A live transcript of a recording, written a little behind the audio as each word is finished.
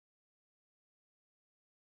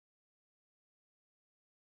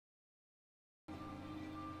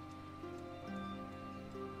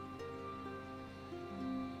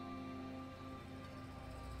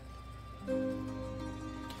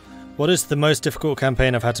What is the most difficult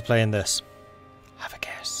campaign I've had to play in this? Have a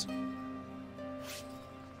guess.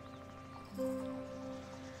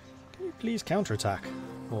 Can you please counterattack?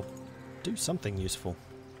 Or do something useful?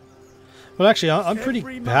 Well, actually, I'm pretty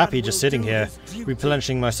happy just sitting here,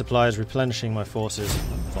 replenishing my supplies, replenishing my forces.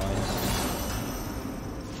 I'm fine.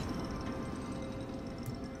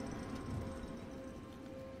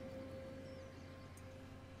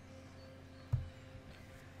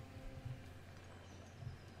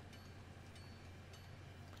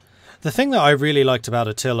 The thing that I really liked about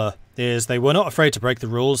Attila is they were not afraid to break the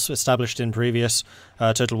rules established in previous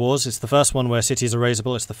Total Wars. It's the first one where cities are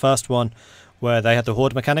raisable. It's the first one where they had the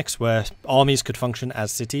horde mechanics, where armies could function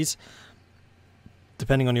as cities,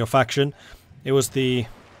 depending on your faction. It wasn't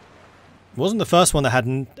the first one that had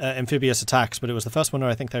amphibious attacks, but it was the first one where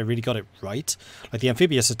I think they really got it right. Like, the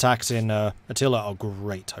amphibious attacks in Attila are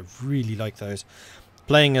great. I really like those.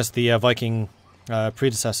 Playing as the Viking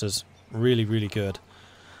predecessors, really, really good.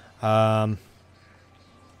 And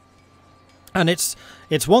it's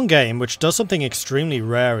one game which does something extremely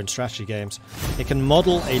rare in strategy games. It can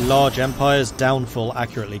model a large empire's downfall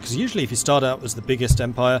accurately, because usually if you start out as the biggest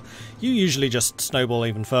empire, you usually just snowball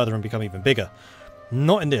even further and become even bigger.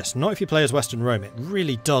 Not in this. Not if you play as Western Rome. It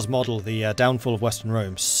really does model the downfall of Western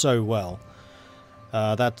Rome so well.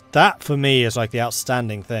 That for me is like the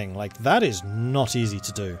outstanding thing. Like, that is not easy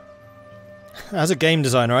to do. As a game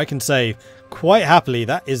designer, I can say quite happily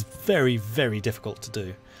that is very, very difficult to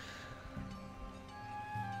do.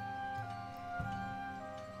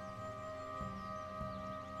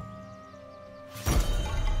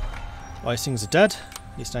 Icings are dead.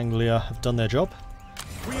 East Anglia have done their job.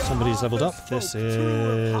 Somebody's leveled up. This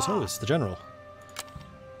is... oh, it's the general.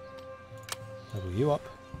 Level you up.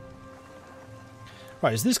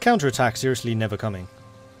 Right, is this counterattack seriously never coming?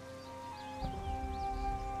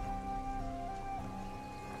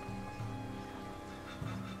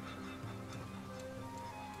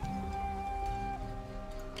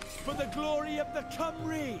 For the glory of the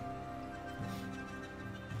Cymry!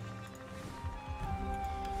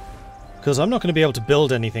 Because I'm not going to be able to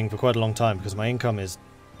build anything for quite a long time, because my income is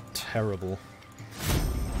terrible.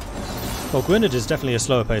 Well, Gwined is definitely a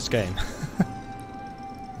slower paced game.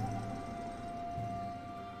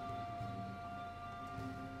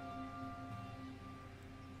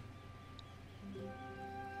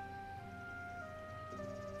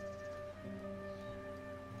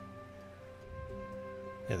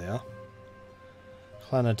 Here they are.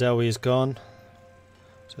 Clan Adewi is gone.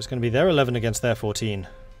 So it's going to be their 11 against their 14.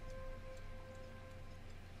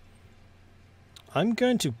 I'm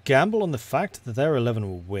going to gamble on the fact that their 11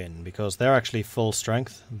 will win, because they're actually full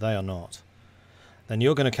strength. They are not. Then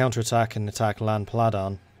you're going to counterattack and attack Lan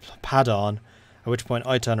Padan, at which point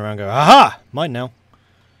I turn around and go, aha! Mine now.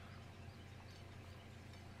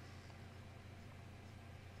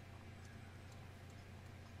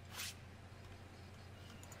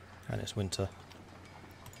 And it's winter.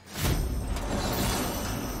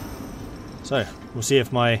 So, we'll see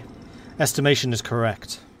if my estimation is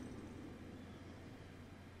correct.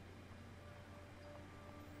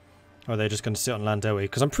 Or are they just going to sit on Landewi?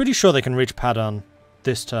 Because I'm pretty sure they can reach Padan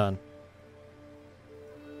this turn.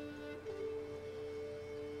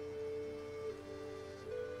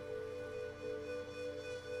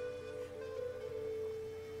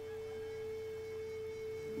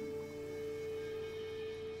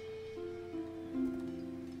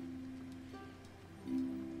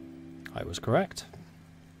 I was correct.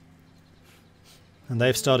 And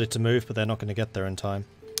they've started to move, but they're not going to get there in time.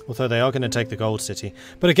 Although they are going to take the gold city.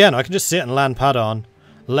 But again, I can just sit and land Padan,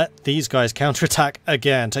 let these guys counterattack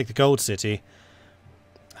again, take the gold city,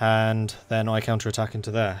 and then I counterattack into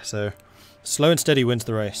there. So, slow and steady wins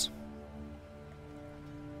the race.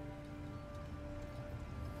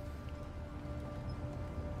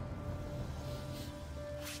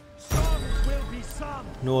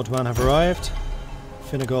 Nordman have arrived.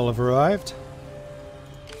 Finnegal have arrived.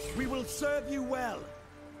 We will serve you well.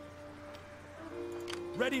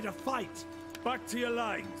 Ready to fight. Back to your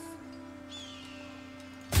lines.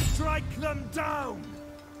 Strike them down.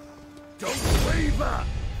 Don't waver.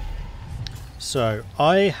 So,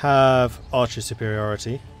 I have archer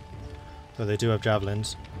superiority, though they do have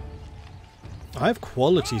javelins. I have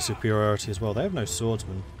quality superiority as well. They have no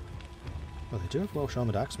swordsmen. Oh, they do have Welsh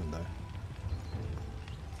armoured axemen, though.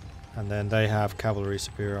 And then they have cavalry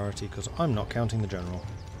superiority, because I'm not counting the general.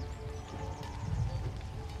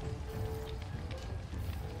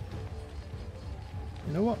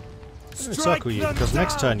 You know what? I'm going to circle you, because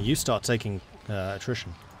next turn you start taking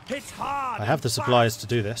attrition. I have the supplies to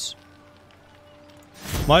do this.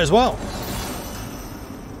 Might as well.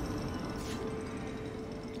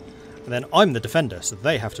 And then I'm the defender, so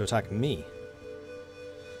they have to attack me.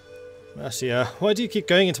 Mercia, why do you keep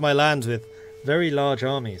going into my lands with very large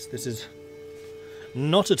armies? This is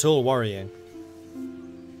not at all worrying.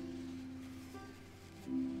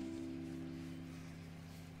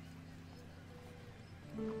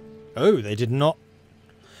 Oh, they did not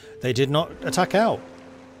attack out.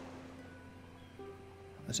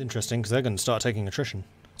 That's interesting, because they're going to start taking attrition.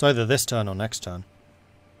 It's either this turn or next turn.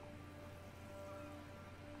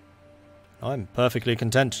 I'm perfectly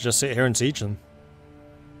content to just sit here and siege them.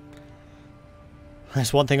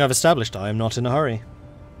 That's one thing I've established, I am not in a hurry.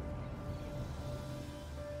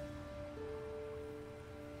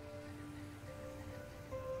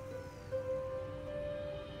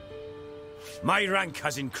 My rank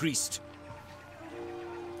has increased.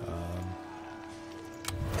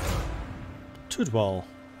 Tudwal.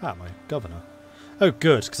 Ah, my governor. Oh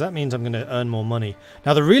good, because that means I'm going to earn more money.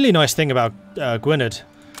 Now the really nice thing about Gwynedd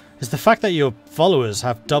is the fact that your followers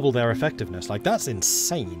have double their effectiveness. Like, that's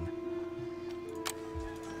insane.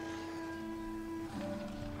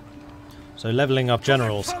 So leveling up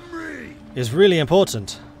generals is really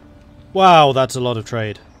important. Wow, that's a lot of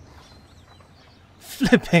trade.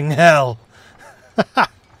 Flipping hell!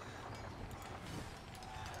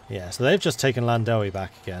 Yeah, so they've just taken Landowie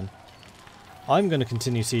back again. I'm going to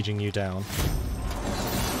continue sieging you down.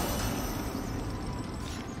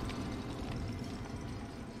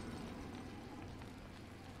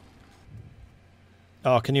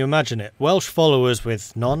 Oh, can you imagine it? Welsh followers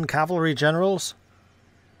with non-cavalry generals?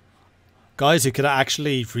 Guys who could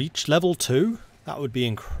actually reach level 2? That would be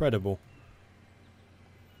incredible.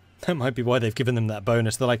 That might be why they've given them that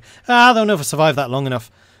bonus. They're like, they'll never survive that long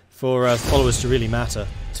enough for followers to really matter.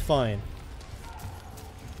 It's fine.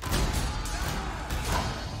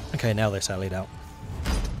 Okay, now they sallied out.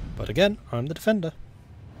 But again, I'm the defender.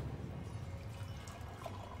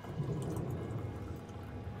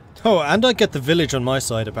 Oh, and I get the village on my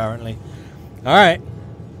side, apparently. Alright.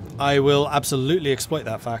 I will absolutely exploit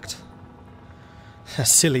that fact.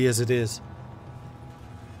 As silly as it is.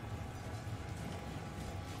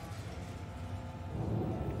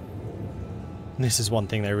 This is one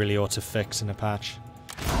thing they really ought to fix in a patch.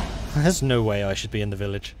 There's no way I should be in the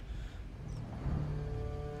village.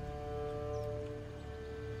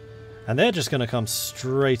 And they're just going to come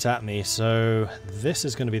straight at me, so this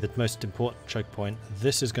is going to be the most important choke point.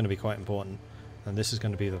 This is going to be quite important. And this is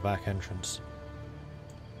going to be the back entrance.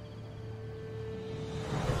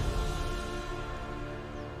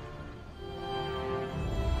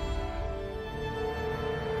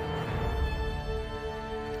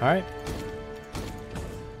 Alright.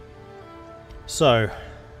 So,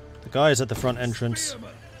 the guys at the front entrance are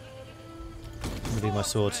going to be my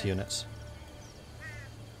swords units.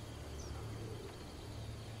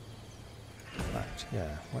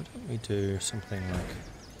 Yeah, why don't we do something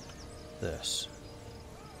like this?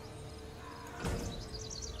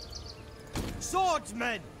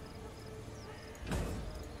 Swordsmen!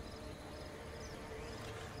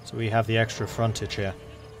 So we have the extra frontage here.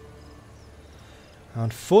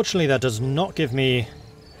 Unfortunately, that does not give me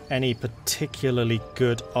any particularly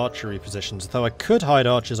good archery positions, though I could hide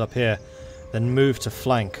archers up here, then move to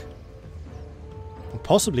flank. And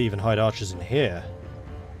possibly even hide archers in here,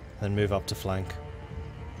 then move up to flank.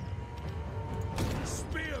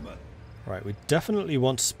 Right, we definitely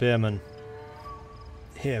want spearmen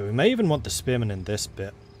here. We may even want the spearmen in this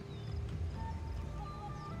bit.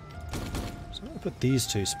 So I'm going to put these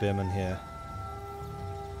two spearmen here.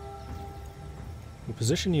 We'll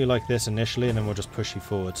position you like this initially, and then we'll just push you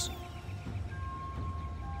forwards.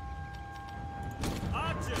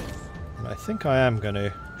 And I think I am going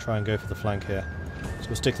to try and go for the flank here. So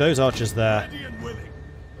we'll stick those archers there.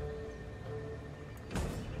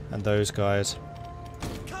 And those guys.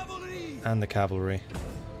 And the cavalry.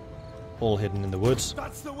 All hidden in the woods.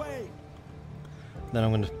 That's the way. Then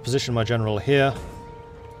I'm going to position my general here,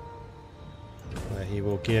 where he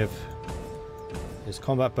will give his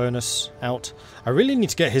combat bonus out. I really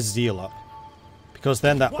need to get his zeal up, because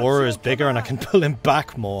then that aura is bigger and I can pull him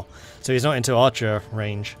back more, so he's not into archer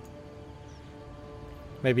range.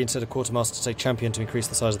 Maybe instead of quartermaster, take champion to increase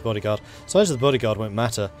the size of the bodyguard. Size of the bodyguard won't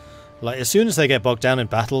matter. Like, as soon as they get bogged down in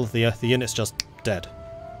battle, the unit's just dead.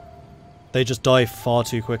 They just die far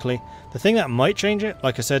too quickly. The thing that might change it,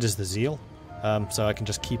 like I said, is the zeal. So I can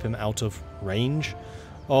just keep him out of range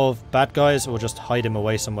of bad guys, or just hide him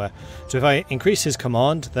away somewhere. So if I increase his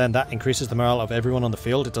command, then that increases the morale of everyone on the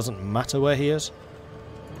field. It doesn't matter where he is.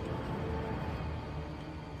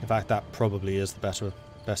 In fact, that probably is the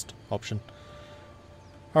best option.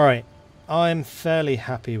 Alright, I'm fairly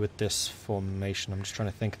happy with this formation. I'm just trying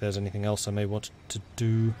to think if there's anything else I may want to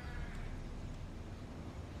do.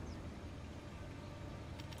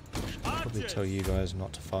 probably tell you guys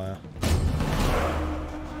not to fire.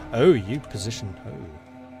 Oh, you position. Oh.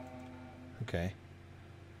 Okay.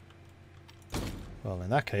 Well, in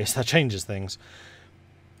that case, that changes things.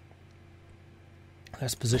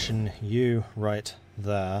 Let's position you right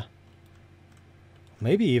there.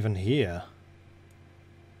 Maybe even here.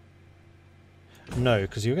 No,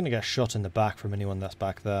 because you're going to get shot in the back from anyone that's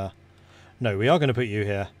back there. No, we are going to put you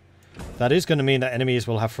here. That is going to mean that enemies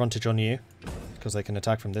will have frontage on you, because they can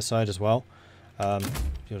attack from this side as well.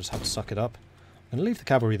 You'll just have to suck it up. I'm going to leave the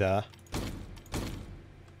cavalry there.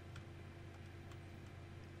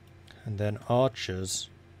 And then archers.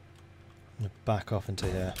 I'm going to back off into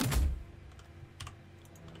here.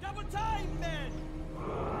 Double time, men!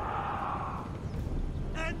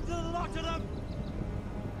 And the lot of them!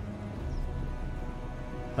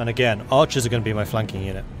 And again, archers are going to be my flanking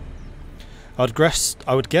unit. I would guess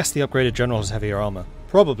the upgraded general has heavier armor.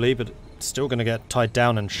 Probably, but it's still going to get tied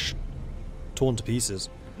down and torn to pieces.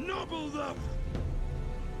 Nobble them!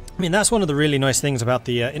 I mean, that's one of the really nice things about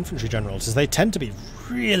the infantry generals, is they tend to be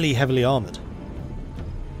really heavily armoured.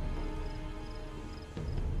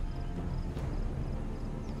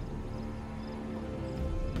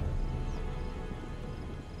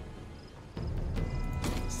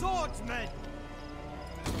 Swordsmen!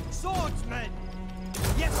 Swordsmen!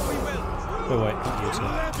 Yes, we will! Oh wait, not you two.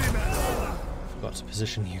 Forgot to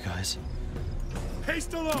position you guys.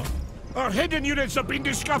 Haste along! Our hidden units have been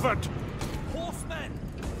discovered! Horsemen!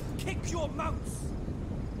 Kick your mounts!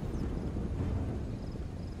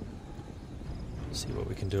 See what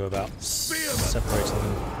we can do about separating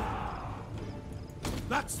them.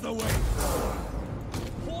 That's the way!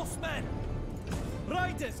 Horsemen!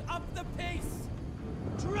 Riders, up the pace!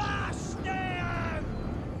 Trash them!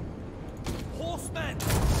 Horsemen!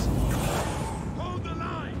 Hold the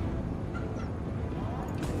line!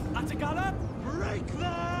 At a gallop! Break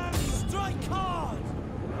them! Strike hard!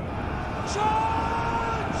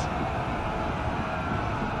 Charge!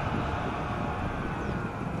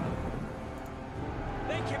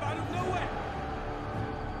 They came out of nowhere!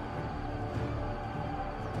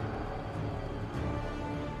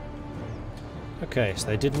 Okay, so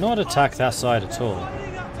they did not attack that side at all.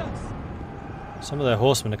 Some of their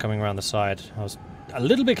horsemen are coming around the side. I was a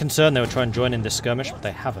little bit concerned they would try and join in this skirmish, but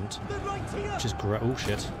they haven't. Which is great. Oh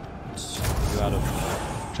shit. Let's go out of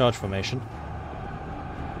charge formation.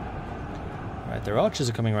 Right, their archers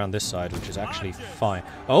are coming around this side, which is actually fine.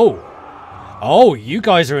 Oh! Oh, you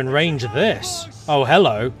guys are in range of this! Oh,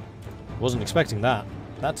 hello! Wasn't expecting that.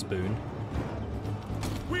 That's boon.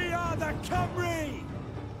 We are the Cavalry!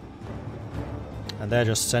 And they're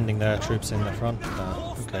just sending their troops in the front.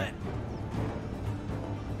 Okay.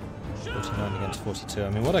 49 against 42. I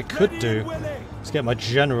mean, what I could do is get my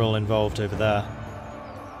general involved over there.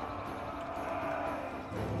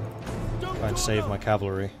 Try and save my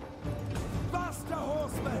cavalry. Faster,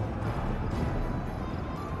 horsemen!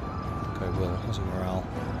 Okay, Will, how's your morale?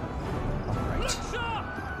 Not great.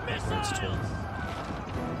 Not at all.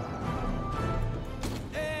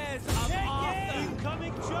 Heirs of Arthur!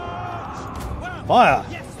 Incoming charge! Well, Fire!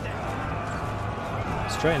 yes, then.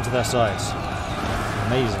 Straight into their sides.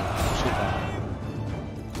 Amazing. Shoot that.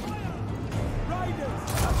 Riders!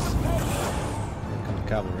 Here come the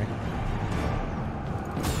cavalry.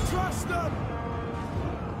 Trust them!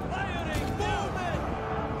 Firing! Bowmen!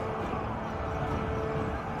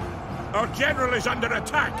 Our general is under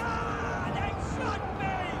attack! They shot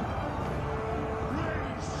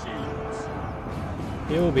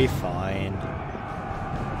me! He'll be fine.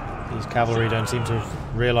 These cavalry don't seem to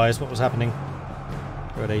have realised what was happening.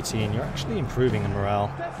 You're at 18. You're actually improving in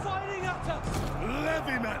morale. They're firing at us!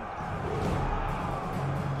 Levymen!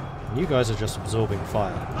 And you guys are just absorbing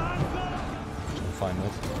fire. Which I'm fine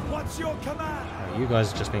with. What's your command? You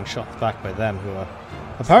guys are just being shot back by them, who are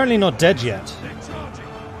apparently not dead yet. They're charging!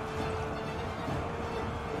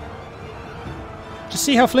 Just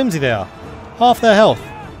see how flimsy they are. Half their health.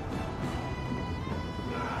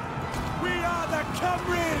 We are the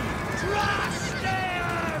Cavalry! Trash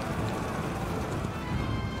them!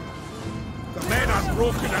 The men are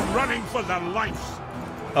broken and running for their lives!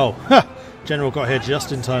 Oh, ha! General got here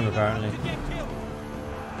just in time, apparently. Get killed!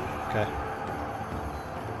 Okay.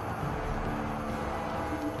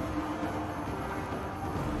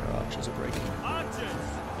 Their archers are breaking. Archers!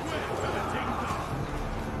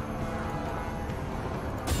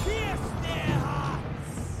 Pierce their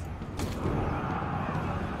hearts!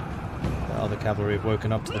 The other cavalry have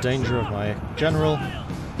woken up to the danger of my general,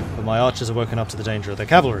 but my archers have woken up to the danger of their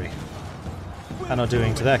cavalry, and are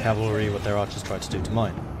doing to their cavalry what their archers tried to do to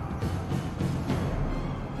mine.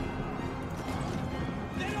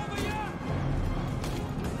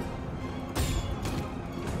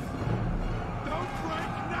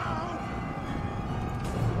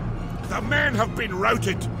 The men have been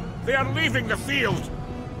routed. They are leaving the field.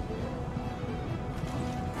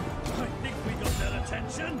 I think we got their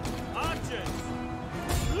attention. Archers!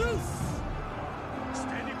 Loose!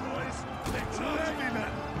 Steady, boys. They're charging.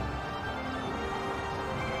 Men.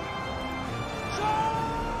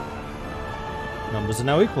 Numbers are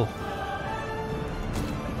now equal.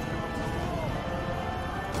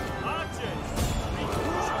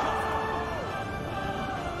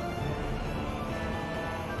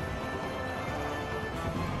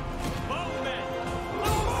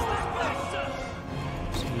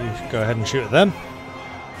 Go ahead and shoot at them.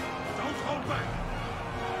 Don't hold back.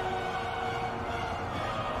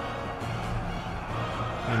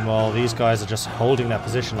 Meanwhile, these guys are just holding their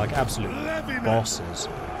position like absolute bosses.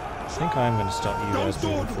 I think I am going to start you guys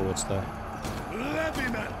moving forwards though.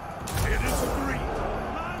 Levyman, it is agreed.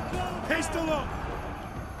 Haste along.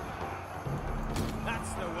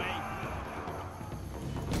 That's the way.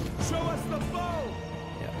 Show us the bow.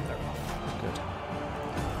 Yeah, they're off. Good.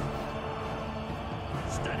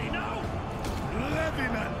 Steady now.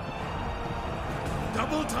 Levyman.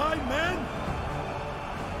 Double time, men.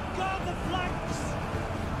 Guard the flanks.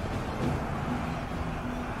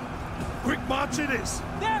 Quick march it is.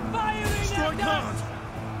 They're firing Strike at hard. us.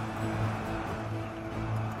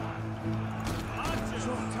 Archers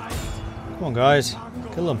are tight. Come on, guys.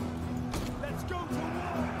 Kill them. Let's go to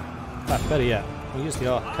war. In fact, better yet, we'll use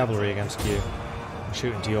the cavalry against you and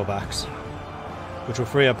shoot into your backs, which will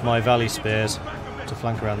free up my valley spears to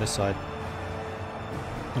flank around this side.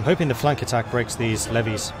 I'm hoping the flank attack breaks these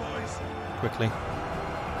levies quickly.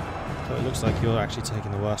 So it looks like you're actually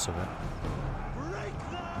taking the worst of it.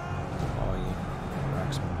 Oh, you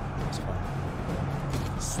Axeman. That's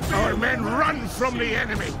fine. Our men run from the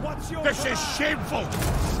enemy. This is shameful. I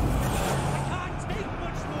can't take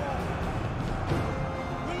much more.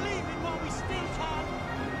 We're leaving while we still can.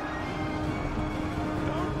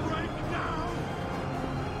 Don't break down.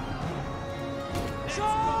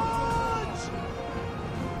 Charge!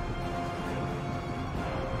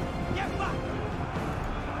 Get back!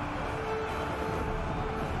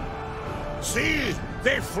 See,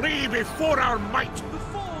 they flee before our might. The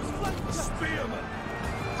foes flank us. Spearmen,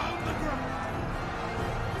 pound the ground.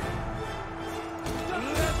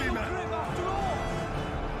 Grip after all.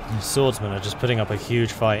 The swordsmen are just putting up a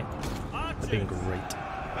huge fight. Archers, They're being great.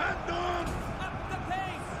 And on. up the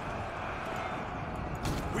pace.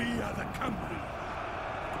 We are the company.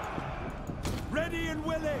 Ready and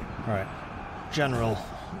willing. Alright, General,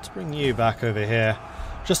 let's bring you back over here,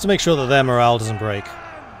 just to make sure that their morale doesn't break.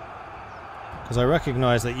 Because I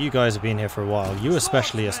recognise that you guys have been here for a while. You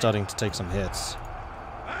especially are starting to take some hits.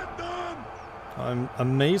 And on. I'm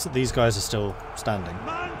amazed that these guys are still standing.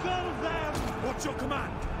 Mangle them. What's your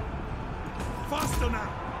command? Faster now.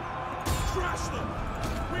 Crush them.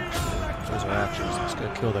 We are the Those are archers. Let's go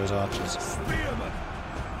kill those archers. spearmen.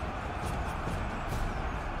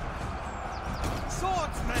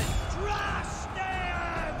 Swordsmen, trash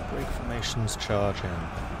them. Break formations, charge in.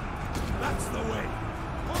 That's the way.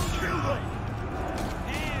 Kill them.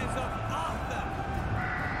 Heirs of Arthur.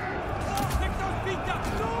 Pick those feet up.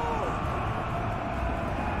 No.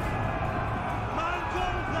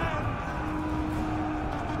 Mangle them.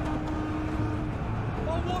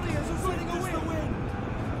 Our warriors are running away. The wind.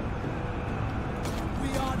 We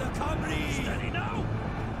are the Cavalry. Steady now.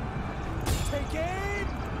 Take aim.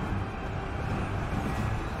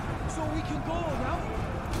 So we can go now.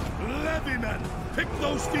 Levyman, pick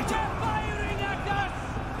those feet They're up. firing at us.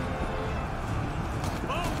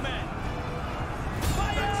 Bowmen.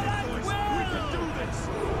 Fire That's it, at boys. will. We can do this.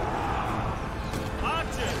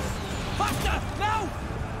 Archers. Faster now.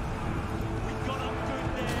 We got them good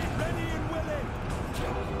there. Ready and willing.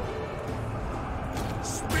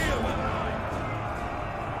 Spearmen.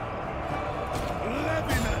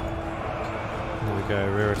 Levyman. There we go,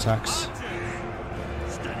 rear attacks.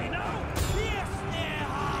 Archers. Steady now. Pierce their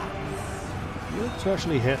hearts. You're to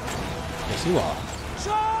actually hit. Yes, you are.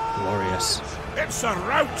 Charge. Glorious. It's a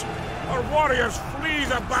rout. Our warriors flee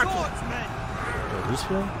the battle. Swordsmen. Who's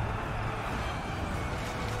flying?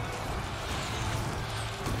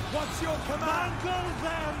 What's your command? Mangle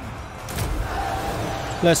them.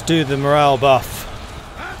 Let's do the morale buff.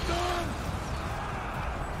 And on.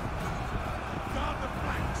 Guard the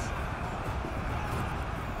flanks.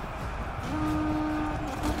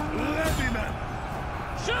 Levyman.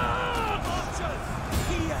 Charge! Archers!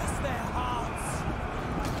 Pierce their hearts!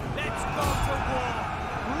 Let's go to war!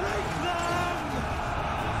 Break them!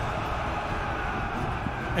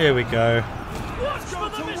 Here we go. Watch for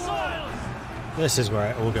the missiles! This is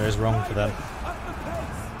where it all goes wrong for them. Up the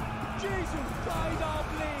pace! Jesus, guide our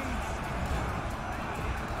blades!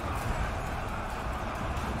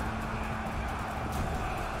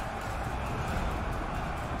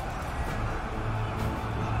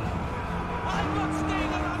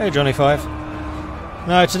 Hey, Johnny 5.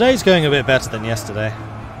 No, today's going a bit better than yesterday.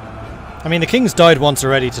 I mean, the king's died once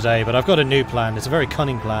already today, but I've got a new plan. It's a very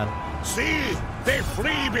cunning plan. See, they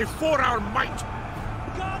flee before our might.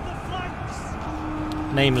 Guard the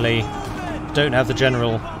flanks! Namely, don't have the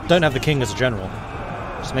king as a general.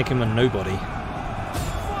 Just make him a nobody.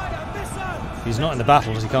 Fire missiles! If he's not in the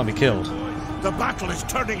battles, he can't be killed. The battle is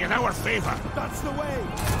turning in our favor. That's the way!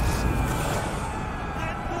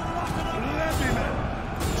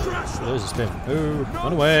 Oh, there's a spin. Oh,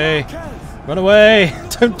 run away! Run away!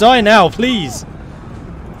 Don't die now, please!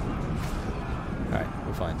 Alright,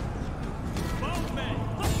 we're fine. Bowmen!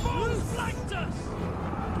 The foes flanked us!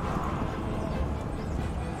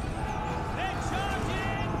 They're charging!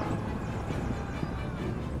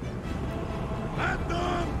 At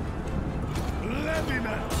them!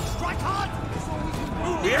 Levyman! Strike hard!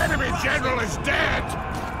 The enemy general is dead!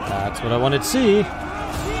 That's what I wanted to see.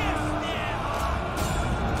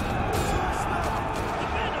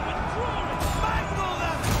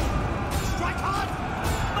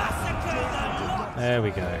 There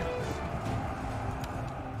we go.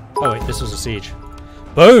 Oh wait, this was a siege.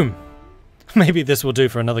 Boom! Maybe this will do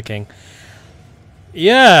for another king.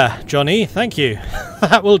 Yeah, Johnny, thank you.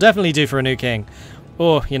 That will definitely do for a new king.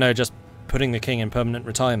 Or, you know, just putting the king in permanent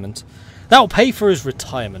retirement. That'll pay for his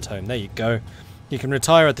retirement home. There you go. You can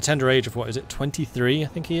retire at the tender age of, what is it, 23, I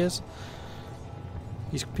think he is?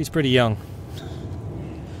 He's pretty young.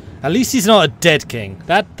 At least he's not a dead king.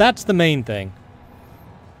 That's the main thing.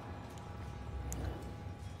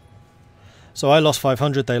 So I lost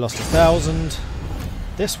 500, they lost 1,000.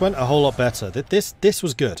 This went a whole lot better. This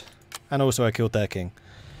was good. And also I killed their king.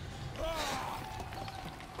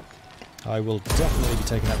 I will definitely be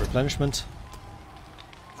taking that replenishment.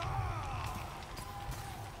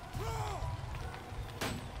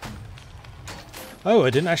 Oh,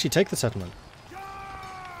 I didn't actually take the settlement.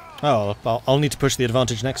 Oh, I'll need to push the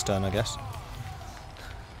advantage next turn, I guess.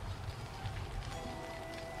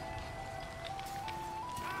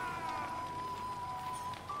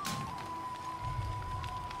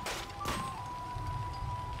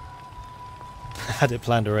 Had it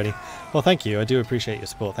planned already. Well, thank you. I do appreciate your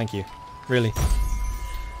support. Thank you. Really.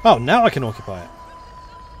 Oh, now I can occupy it.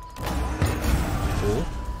 Cool.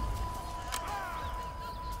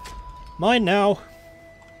 Mine now.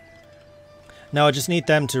 Now I just need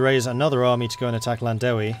them to raise another army to go and attack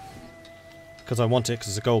Landewi. Because I want it, because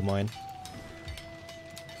it's a gold mine.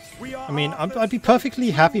 I mean, I'd be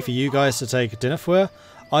perfectly happy for you guys to take Dinafwir.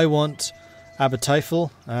 I want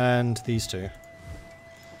Aberteifel and these two.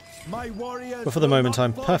 But for the moment,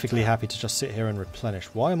 I'm perfectly happy to just sit here and replenish.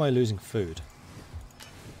 Why am I losing food?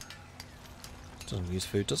 Doesn't use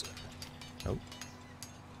food, does it? Nope.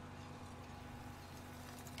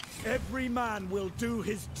 Every man will do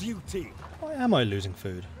his duty. Why am I losing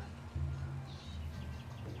food?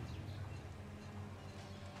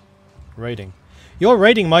 Raiding. You're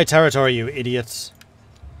raiding my territory, you idiots.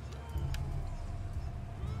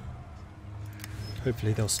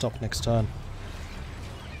 Hopefully they'll stop next turn.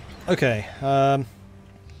 Okay,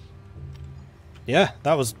 yeah,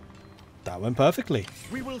 that went perfectly.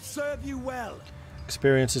 We will serve you well.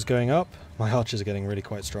 Experience is going up. My archers are getting really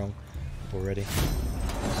quite strong already.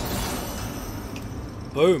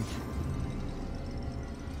 Boom.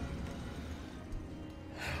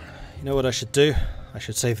 You know what I should do? I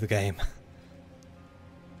should save the game.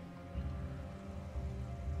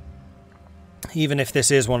 Even if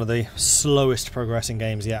this is one of the slowest progressing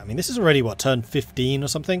games yet. I mean, this is already, what, turn 15 or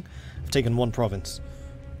something? I've taken one province.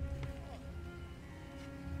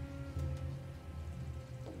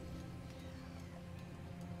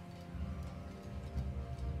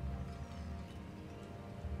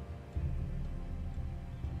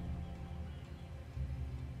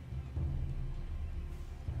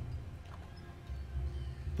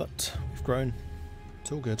 But we've grown.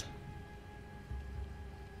 It's all good.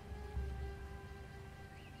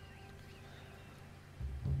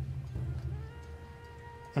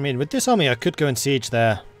 I mean, with this army I could go and siege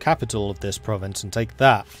their capital of this province and take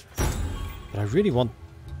that. But I really want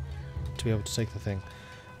to be able to take the thing.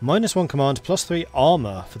 -1 command, +3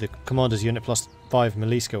 armor for the commander's unit, +5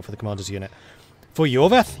 melee skill for the commander's unit. For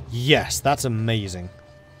Yorveth? Yes, that's amazing.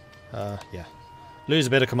 Yeah. Lose a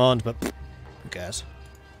bit of command, but who cares?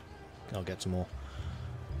 I'll get some more.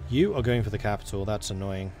 You are going for the capital, that's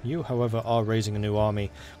annoying. You, however, are raising a new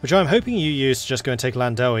army, which I'm hoping you use to just go and take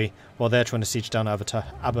Landewi while they're trying to siege down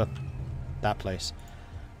that place.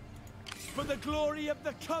 For the glory of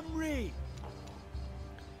the Cymry.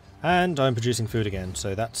 And I'm producing food again,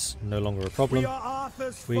 so that's no longer a problem.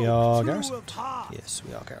 We are garrisoned. Yes,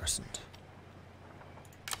 we are garrisoned.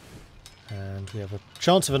 And we have a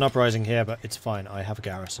chance of an uprising here, but it's fine. I have a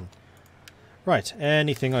garrison. Right,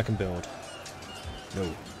 anything I can build? No.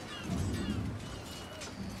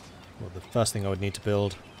 Well, the first thing I would need to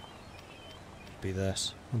build would be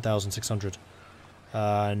this. 1,600.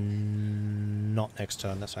 Not next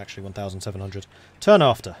turn, that's actually 1,700. Turn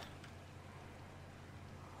after.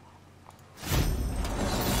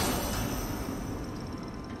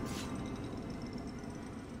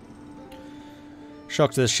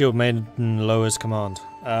 Shocked the Shield Maiden lowers command.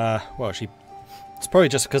 Well, it's probably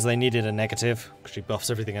just because they needed a negative, because she buffs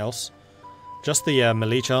everything else. Just the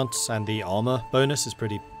melee chance and the armor bonus is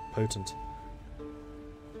pretty potent.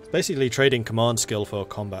 It's basically trading command skill for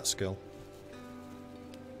combat skill.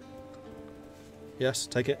 Yes,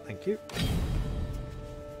 take it, thank you.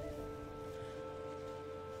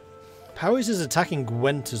 Powys is attacking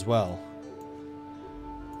Gwent as well.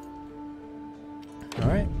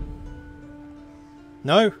 Alright.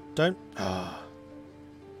 No, don't. Are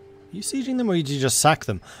you sieging them or did you just sack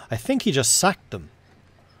them? I think he just sacked them.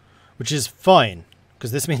 Which is fine,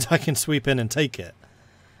 because this means I can sweep in and take it.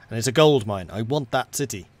 And it's a gold mine. I want that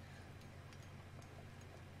city.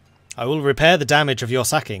 I will repair the damage of your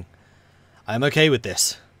sacking. I am okay with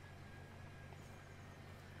this.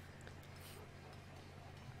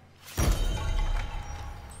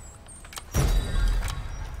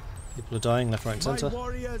 People are dying left, right, and centre. My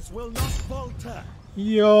warriors will not falter.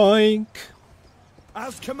 Yoink!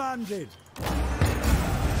 As commanded.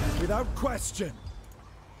 Without question.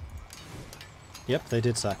 Yep, they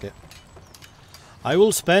did sack it. I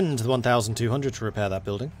will spend the 1,200 to repair that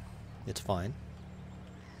building. It's fine.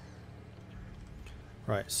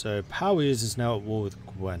 Right, so Powys is now at war with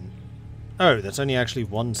Gwent. Oh, that's only actually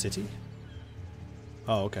one city?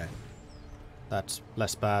 Oh, okay. That's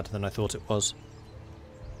less bad than I thought it was.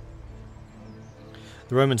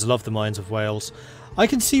 The Romans love the mines of Wales. I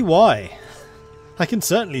can see why. I can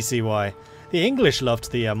certainly see why. The English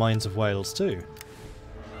loved the mines of Wales too.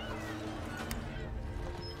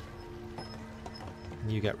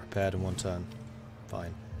 You get repaired in one turn.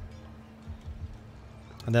 Fine.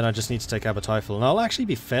 And then I just need to take Aberteufel, and I'll actually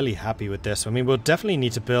be fairly happy with this. I mean, we'll definitely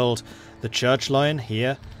need to build the church line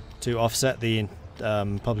here to offset the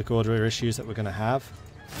public order issues that we're going to have.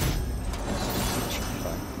 Should be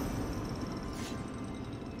fine.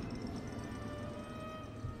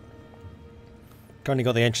 Currently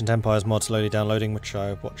got the Ancient Empires mod slowly downloading, which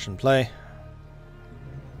I watch and play.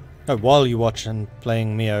 Oh, while you watch and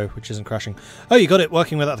playing Mio, which isn't crashing. Oh, you got it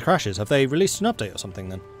working without the crashes. Have they released an update or something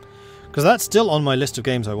then? Because that's still on my list of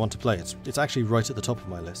games I want to play. It's actually right at the top of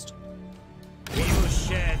my list. We will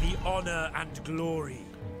share the honor and glory.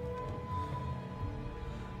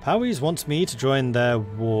 Powys wants me to join their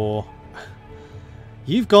war.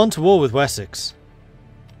 You've gone to war with Wessex.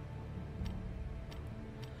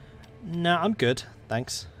 Nah, I'm good.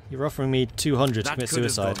 Thanks. You're offering me 200 to commit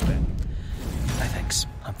suicide. No thanks.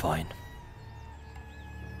 I'm fine.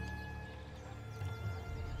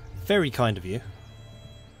 Very kind of you.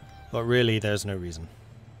 But really, there's no reason.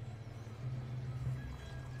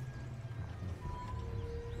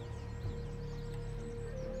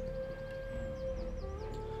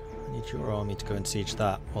 I need your army to go and siege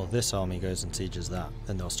that. Well, this army goes and sieges that.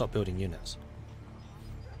 Then they'll stop building units.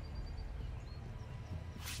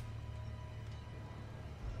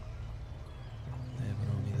 They have an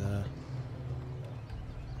army there.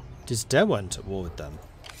 Does Derwent at war with them?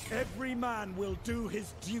 Every man will do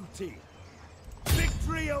his duty.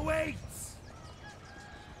 Victory awaits!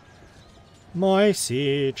 My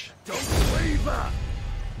siege. Don't waver!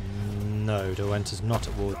 No, Derwent is not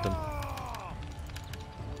at war with them.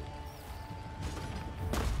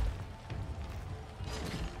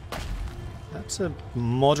 That's a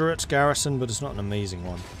moderate garrison, but it's not an amazing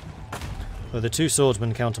one. Well, the two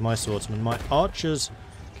swordsmen counter my swordsmen. My archers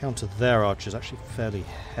counter their archers, actually fairly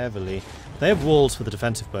heavily. They have walls for the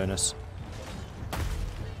defensive bonus.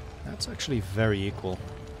 That's actually very equal.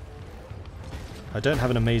 I don't have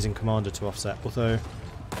an amazing commander to offset, although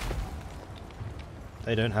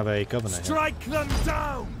they don't have a governor here. Strike them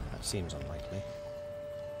down! That seems unlikely.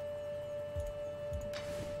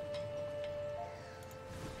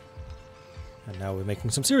 And now we're making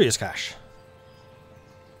some serious cash.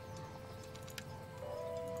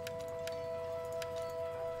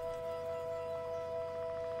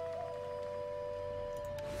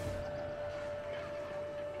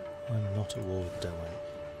 I'm not at war with Derwent.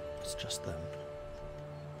 It's just them.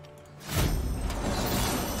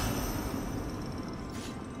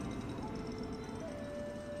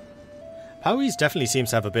 Powys definitely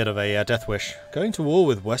seems to have a bit of a death wish. Going to war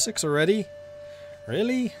with Wessex already?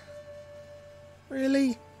 Really?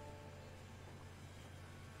 Really?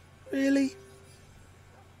 Really?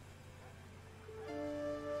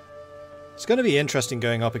 It's going to be interesting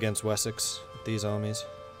going up against Wessex with these armies.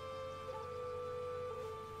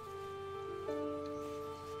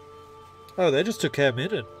 Oh, they just took care of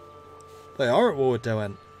Midden. They are at war with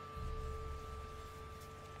Derwent.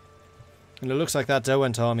 And it looks like that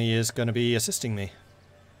Derwent army is going to be assisting me.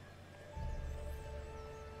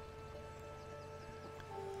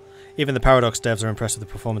 Even the Paradox devs are impressed with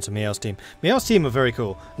the performance of Meow's team. Meow's team are very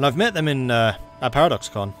cool, and I've met them in at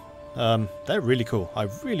ParadoxCon. They're really cool. I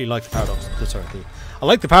really like the Paradox. I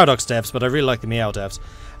like the Paradox devs, but I really like the Meow devs.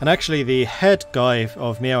 And actually, the head guy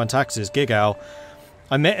of Meow and Taxes, Gigow,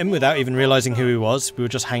 I met him without even realizing who he was. We were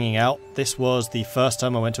just hanging out. This was the first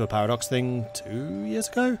time I went to a Paradox thing 2 years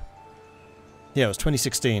ago. Yeah, it was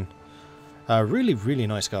 2016. Really, really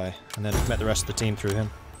nice guy. And then met the rest of the team through him.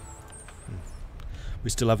 We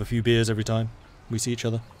still have a few beers every time we see each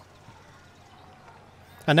other.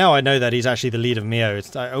 And now I know that he's actually the lead of Mio.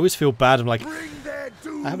 I always feel bad. I'm like, I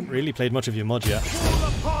haven't really played much of your mod yet.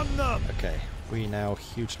 Okay, we now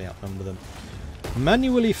hugely outnumber them.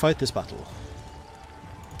 Manually fight this battle.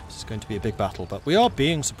 This is going to be a big battle, but we are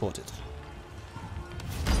being supported.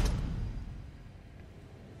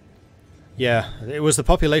 Yeah, it was the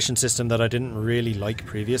population system that I didn't really like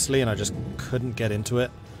previously, and I just couldn't get into it.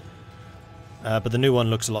 But the new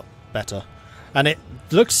one looks a lot better. And it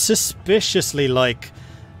looks suspiciously like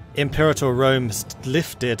Imperator Rome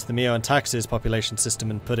lifted the Mio and Taxes population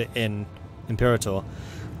system and put it in Imperator.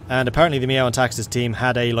 And apparently the Mio and Taxes team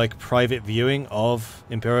had a private viewing of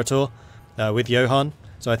Imperator with Johan.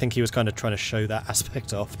 So I think he was kind of trying to show that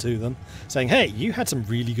aspect off to them, saying, hey, you had some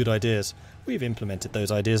really good ideas. We've implemented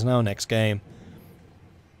those ideas in our next game.